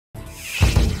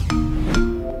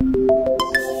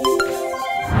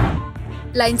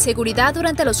La inseguridad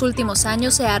durante los últimos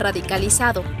años se ha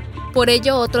radicalizado. Por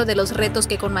ello, otro de los retos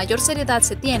que con mayor seriedad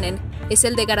se tienen es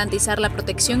el de garantizar la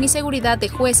protección y seguridad de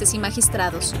jueces y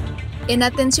magistrados. En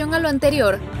atención a lo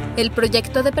anterior, el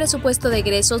proyecto de presupuesto de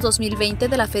egresos 2020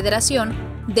 de la Federación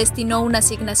destinó una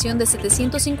asignación de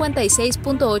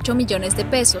 756.8 millones de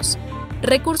pesos,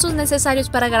 recursos necesarios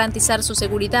para garantizar su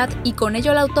seguridad y con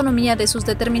ello la autonomía de sus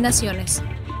determinaciones.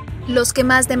 Los que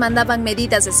más demandaban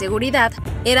medidas de seguridad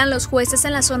eran los jueces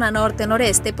en la zona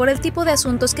norte-noreste por el tipo de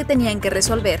asuntos que tenían que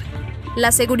resolver.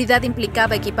 La seguridad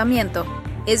implicaba equipamiento,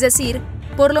 es decir,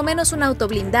 por lo menos un auto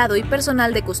blindado y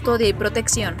personal de custodia y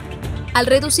protección. Al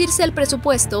reducirse el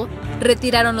presupuesto,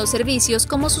 retiraron los servicios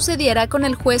como sucediera con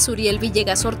el juez Uriel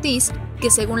Villegas Ortiz, que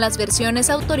según las versiones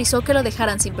autorizó que lo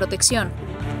dejaran sin protección.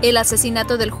 El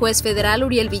asesinato del juez federal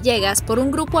Uriel Villegas por un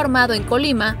grupo armado en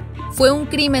Colima fue un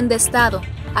crimen de Estado.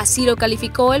 Así lo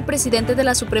calificó el presidente de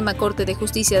la Suprema Corte de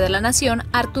Justicia de la Nación,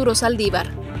 Arturo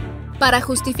Saldívar. Para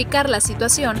justificar la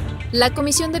situación, la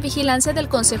Comisión de Vigilancia del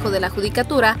Consejo de la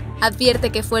Judicatura advierte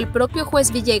que fue el propio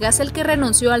juez Villegas el que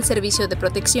renunció al servicio de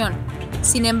protección.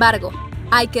 Sin embargo,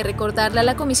 hay que recordarle a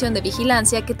la Comisión de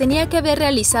Vigilancia que tenía que haber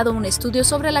realizado un estudio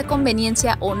sobre la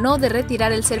conveniencia o no de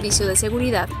retirar el servicio de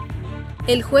seguridad.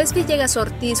 El juez Villegas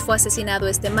Ortiz fue asesinado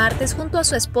este martes junto a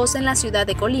su esposa en la ciudad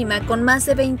de Colima con más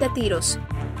de 20 tiros.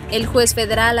 El juez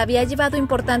federal había llevado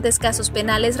importantes casos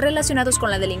penales relacionados con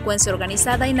la delincuencia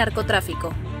organizada y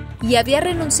narcotráfico, y había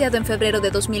renunciado en febrero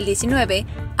de 2019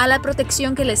 a la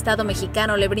protección que el Estado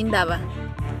mexicano le brindaba.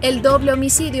 El doble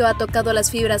homicidio ha tocado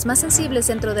las fibras más sensibles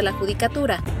dentro de la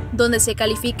judicatura, donde se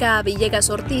califica a Villegas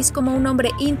Ortiz como un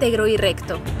hombre íntegro y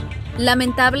recto.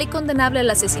 Lamentable y condenable el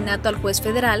asesinato al juez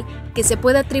federal, que se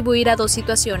puede atribuir a dos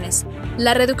situaciones: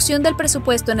 la reducción del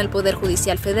presupuesto en el Poder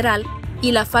Judicial Federal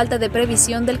y la falta de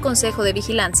previsión del Consejo de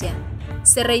Vigilancia.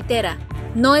 Se reitera,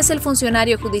 no es el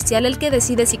funcionario judicial el que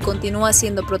decide si continúa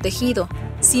siendo protegido,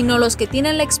 sino los que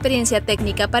tienen la experiencia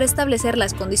técnica para establecer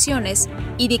las condiciones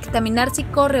y dictaminar si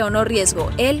corre o no riesgo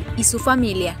él y su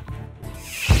familia.